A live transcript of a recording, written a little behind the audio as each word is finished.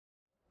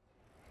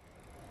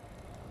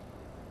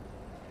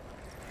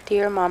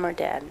Dear Mom or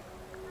Dad,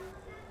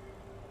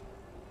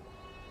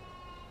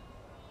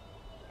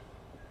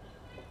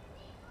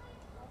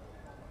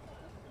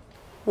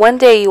 one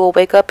day you will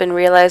wake up and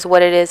realize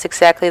what it is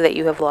exactly that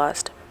you have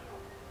lost.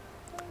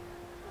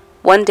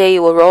 One day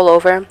you will roll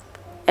over,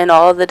 and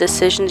all of the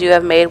decisions you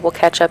have made will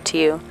catch up to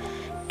you,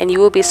 and you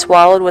will be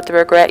swallowed with the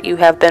regret you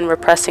have been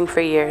repressing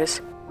for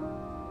years.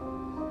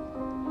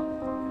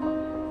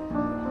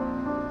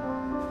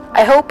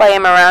 I hope I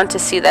am around to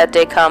see that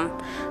day come,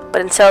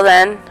 but until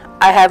then,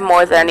 I have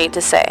more that I need to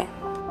say.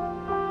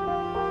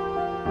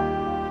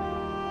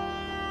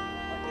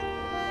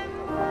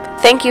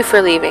 Thank you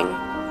for leaving.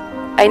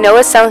 I know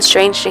it sounds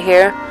strange to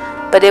hear,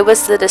 but it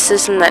was the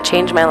decision that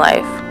changed my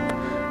life.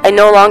 I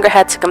no longer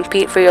had to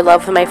compete for your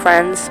love with my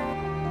friends.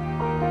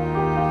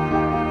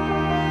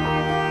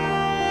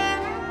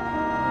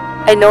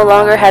 I no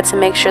longer had to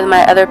make sure that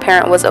my other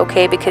parent was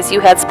okay because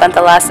you had spent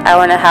the last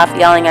hour and a half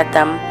yelling at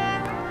them.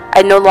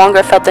 I no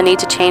longer felt the need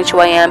to change who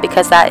I am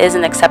because that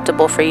isn't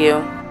acceptable for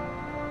you.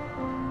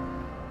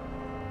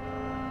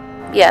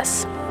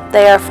 Yes,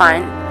 they are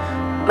fine.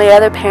 My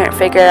other parent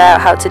figured out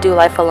how to do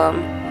life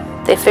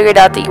alone. They figured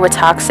out that you were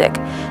toxic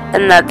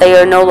and that they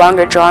are no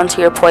longer drawn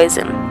to your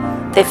poison.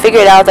 They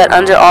figured out that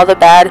under all the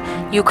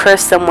bad, you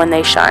curse them when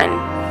they shine.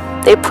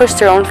 They pushed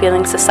their own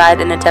feelings aside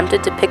and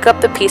attempted to pick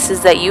up the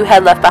pieces that you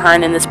had left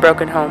behind in this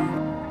broken home.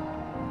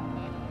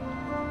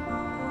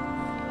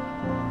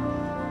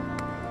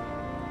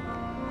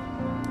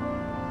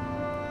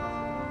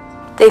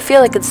 They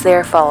feel like it's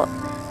their fault.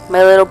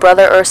 My little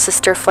brother or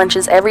sister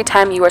flinches every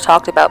time you are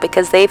talked about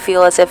because they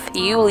feel as if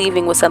you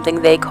leaving was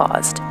something they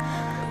caused.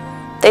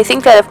 They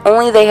think that if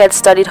only they had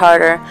studied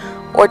harder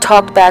or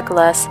talked back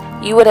less,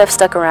 you would have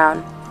stuck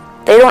around.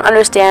 They don't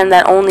understand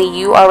that only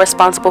you are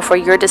responsible for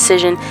your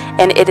decision,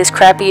 and it is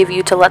crappy of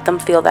you to let them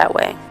feel that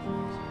way.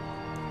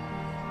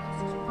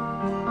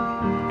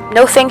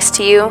 No thanks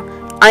to you,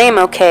 I am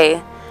okay.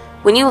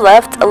 When you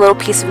left, a little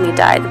piece of me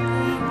died.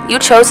 You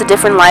chose a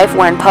different life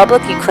where in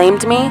public you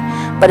claimed me,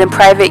 but in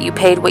private you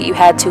paid what you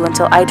had to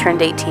until I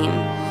turned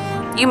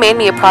 18. You made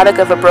me a product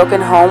of a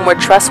broken home where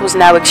trust was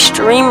now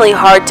extremely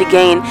hard to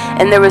gain,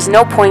 and there was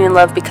no point in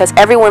love because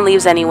everyone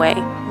leaves anyway.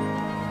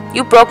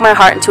 You broke my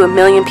heart into a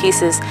million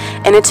pieces,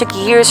 and it took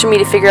years for me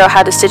to figure out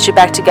how to stitch it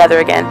back together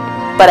again,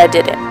 but I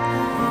did it.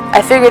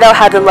 I figured out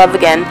how to love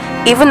again,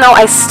 even though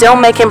I still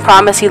make him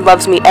promise he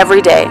loves me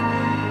every day.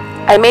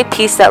 I made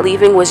peace that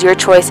leaving was your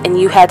choice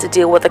and you had to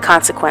deal with the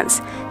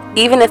consequence,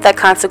 even if that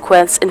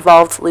consequence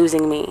involved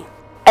losing me.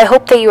 I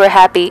hope that you are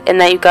happy and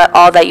that you got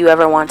all that you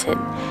ever wanted.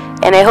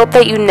 And I hope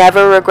that you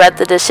never regret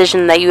the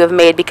decision that you have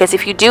made, because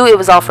if you do, it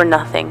was all for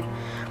nothing.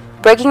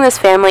 Breaking this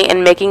family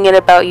and making it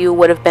about you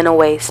would have been a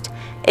waste,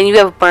 and you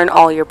have burned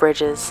all your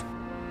bridges.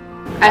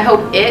 I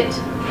hope it,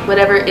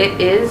 whatever it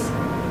is,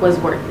 was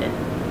worth it.